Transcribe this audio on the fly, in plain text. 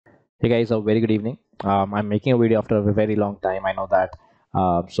Hey guys, a very good evening. I'm making a video after a very long time. I know that.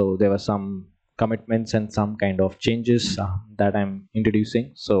 So there were some commitments and some kind of changes that I'm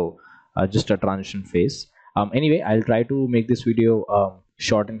introducing. So just a transition phase. Anyway, I'll try to make this video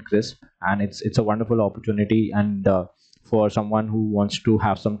short and crisp, and it's a wonderful opportunity and for someone who wants to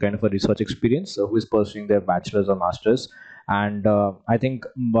have some kind of a research experience, who is pursuing their bachelor's or master's. And I think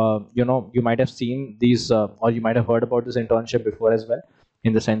you might have seen these or you might have heard about this internship before as well,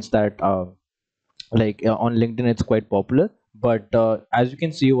 in the sense that on LinkedIn it's quite popular. But as you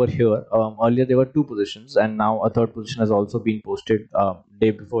can see over here, earlier there were two positions, and now a third position has also been posted day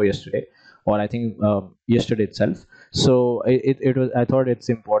before yesterday, or I think yesterday itself. So it was, I thought it's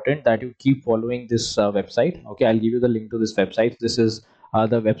important that you keep following this website. Okay, I'll give you the link to this website. This is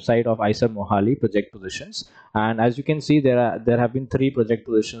the website of IISER Mohali project positions, and as you can see, there have been three project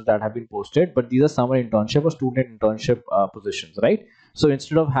positions that have been posted, but these are summer internship or student internship positions, right? So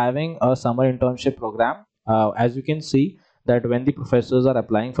instead of having a summer internship program, as you can see that when the professors are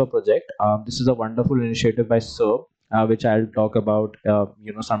applying for project, this is a wonderful initiative by SERB, which I'll talk about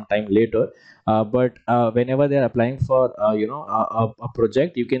sometime later. But whenever they're applying for a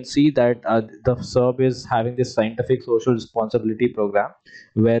project, you can see that the SERB is having this scientific social responsibility program,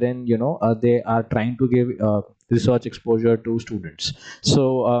 wherein they are trying to give research exposure to students.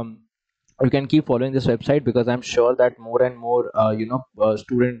 So you can keep following this website, because I'm sure that more and more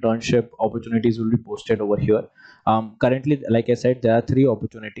student internship opportunities will be posted over here. Currently, like I said, there are three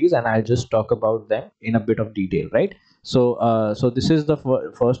opportunities, and I'll just talk about them in a bit of detail, right? So this is the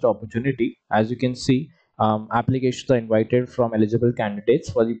first opportunity. As you can see, applications are invited from eligible candidates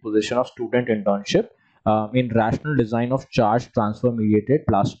for the position of student internship in rational design of charge transfer mediated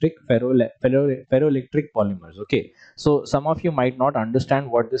plastic ferroelectric polymers. Okay, so some of you might not understand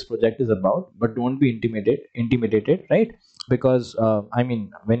what this project is about, but don't be intimidated, right? Because I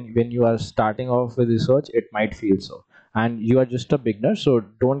mean, when you are starting off with research, it might feel so, and you are just a beginner, so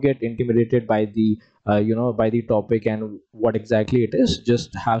don't get intimidated by the by the topic and what exactly it is.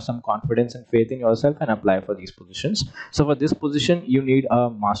 Just have some confidence and faith in yourself and apply for these positions. So for this position, you need a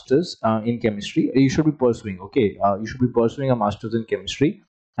master's in chemistry. You should be pursuing, okay, you should be pursuing a master's in chemistry,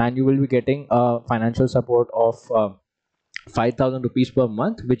 and you will be getting financial support of 5,000 rupees per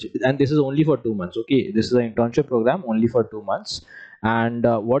month, which, and this is only for 2 months. Okay, this is an internship program only for 2 months. And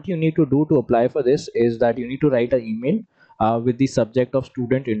what you need to do to apply for this is that you need to write an email with the subject of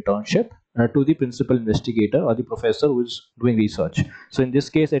student internship to the principal investigator or the professor who is doing research. So in this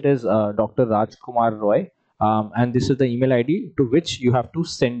case, it is Dr. Rajkumar Roy, and this is the email ID to which you have to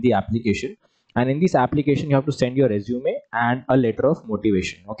send the application. And in this application, you have to send your resume and a letter of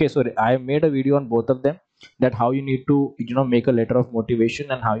motivation. Okay, so I have made a video on both of them, that how you need to make a letter of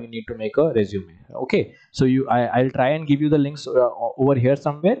motivation and how you need to make a resume. Okay, so I'll try and give you the links over here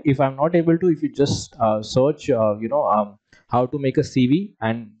somewhere. If I'm not able to, if you just search how to make a CV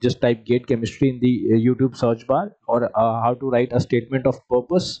and just type gate chemistry in the YouTube search bar, or how to write a statement of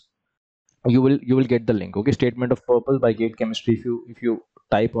purpose, you will get the link. Okay, statement of purpose by gate chemistry. If you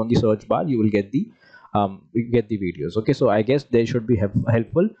type on the search bar, you get the videos. Okay, so I guess they should be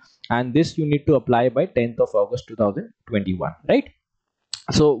helpful, and this you need to apply by 10th of August 2021, right?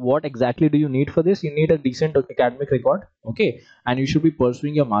 So what exactly do you need for this? You need a decent academic record, okay, and you should be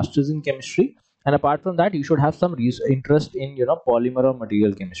pursuing your masters in chemistry. And apart from that, you should have some interest in polymer or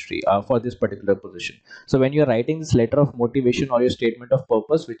material chemistry for this particular position. So when you're writing this letter of motivation or your statement of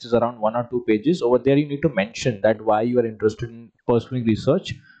purpose, which is around 1 or 2 pages, over there you need to mention that why you are interested in pursuing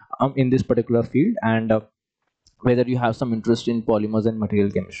research in this particular field, and whether you have some interest in polymers and material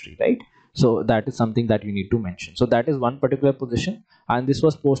chemistry, right? So that is something that you need to mention. So that is one particular position, and this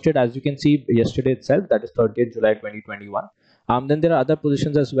was posted, as you can see, yesterday itself, that is 30th July 2021. Then there are other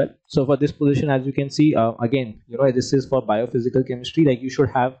positions as well. So for this position, as you can see, again, this is for biophysical chemistry. Like, you should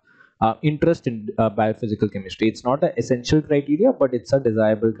have interest in biophysical chemistry. It's not an essential criteria, but it's a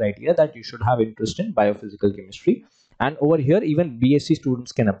desirable criteria that you should have interest in biophysical chemistry. And over here, even BSc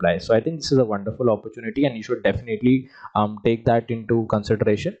students can apply. So I think this is a wonderful opportunity, and you should definitely take that into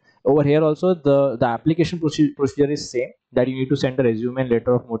consideration. Over here also, the application procedure is same, that you need to send a resume and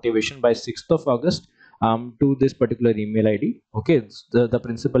letter of motivation by 6th of August to this particular email ID. Okay, it's the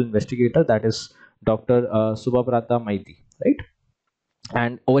principal investigator, that is Dr. Subhabrata Maiti, right?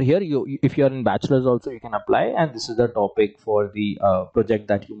 And over here, if you are in bachelor's also, you can apply, and this is the topic for the project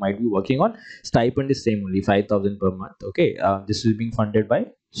that you might be working on. Stipend is same, only 5,000 per month. Okay, this is being funded by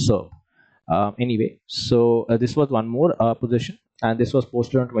SERB. Anyway, so this was one more position, and this was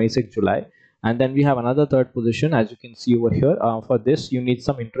posted on 26th July. And then we have another third position, as you can see over here. For this, you need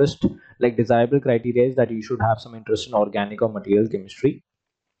some interest, like desirable criteria is that you should have some interest in organic or material chemistry.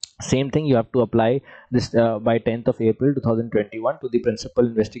 Same thing, you have to apply this by 10th of April 2021 to the principal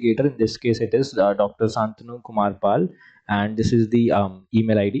investigator. In this case it is Dr. Santanu Kumar Pal, and this is the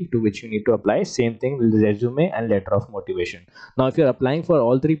email ID to which you need to apply. Same thing with resume and letter of motivation. Now if you're applying for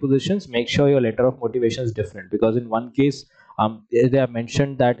all three positions, make sure your letter of motivation is different, because in one case they have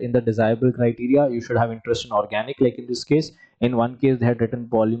mentioned that in the desirable criteria you should have interest in organic, like in this case. In one case they had written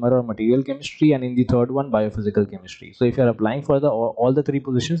polymer or material chemistry, and in the third one biophysical chemistry. So if you're applying for the all the three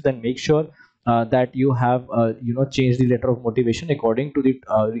positions, then make sure that you have changed the letter of motivation according to the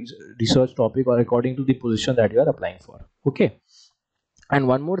research topic or according to the position that you are applying for. Okay. And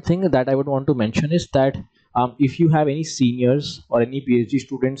one more thing that I would want to mention is that if you have any seniors or any PhD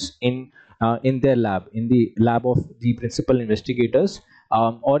students in their lab, in the lab of the principal investigators,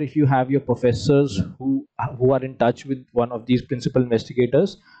 or if you have your professors who are in touch with one of these principal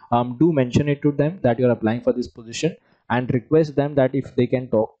investigators, do mention it to them that you're applying for this position, and request them that if they can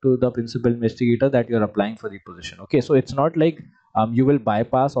talk to the principal investigator that you're applying for the position. Okay, so it's not like you will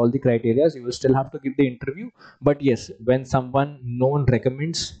bypass all the criteria, you will still have to give the interview. But yes, when someone known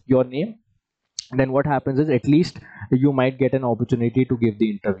recommends your name, then what happens is at least you might get an opportunity to give the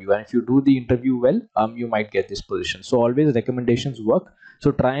interview, and if you do the interview well, you might get this position. So always recommendations work.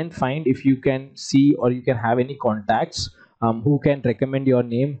 So try and find if you can see or you can have any contacts who can recommend your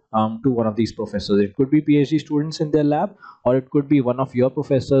name to one of these professors. It could be PhD students in their lab, or it could be one of your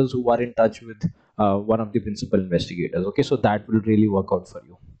professors who are in touch with one of the principal investigators. Okay, so that will really work out for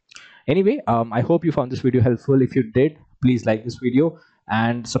you. Anyway, I hope you found this video helpful. If you did, please like this video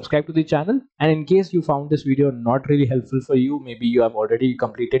and subscribe to the channel. And in case you found this video not really helpful for you, maybe you have already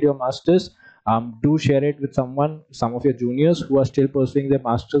completed your masters, do share it with some of your juniors who are still pursuing their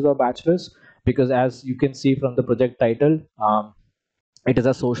masters or bachelors, because as you can see from the project title, it is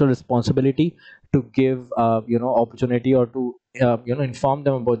a social responsibility to give opportunity, or to inform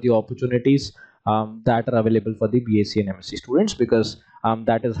them about the opportunities that are available for the BSc and MSc students, because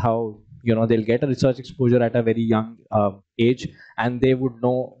that is how they'll get a research exposure at a very young age, and they would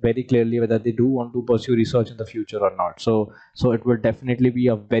know very clearly whether they do want to pursue research in the future or not. So it will definitely be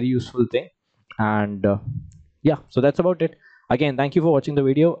a very useful thing. And yeah, so that's about it. Again, thank you for watching the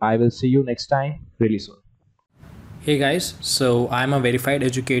video. I will see you next time really soon. Hey guys, so I'm a verified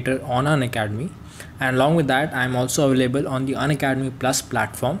educator on Unacademy, and along with that I'm also available on the Unacademy Plus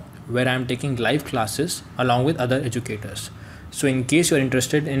platform, where I'm taking live classes along with other educators. So in case you're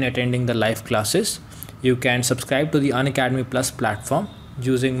interested in attending the live classes, you can subscribe to the Unacademy Plus platform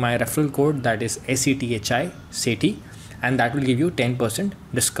using my referral code, that is SETHI, and that will give you 10%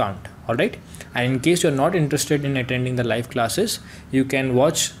 discount. Alright, and in case you're not interested in attending the live classes, you can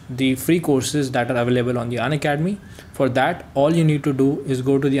watch the free courses that are available on the Unacademy. For that, all you need to do is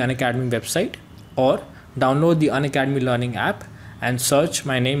go to the Unacademy website or download the Unacademy Learning app and search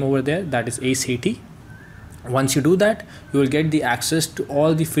my name over there, that is SETHI. Once you do that, you will get the access to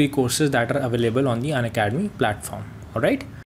all the free courses that are available on the Unacademy platform. Alright.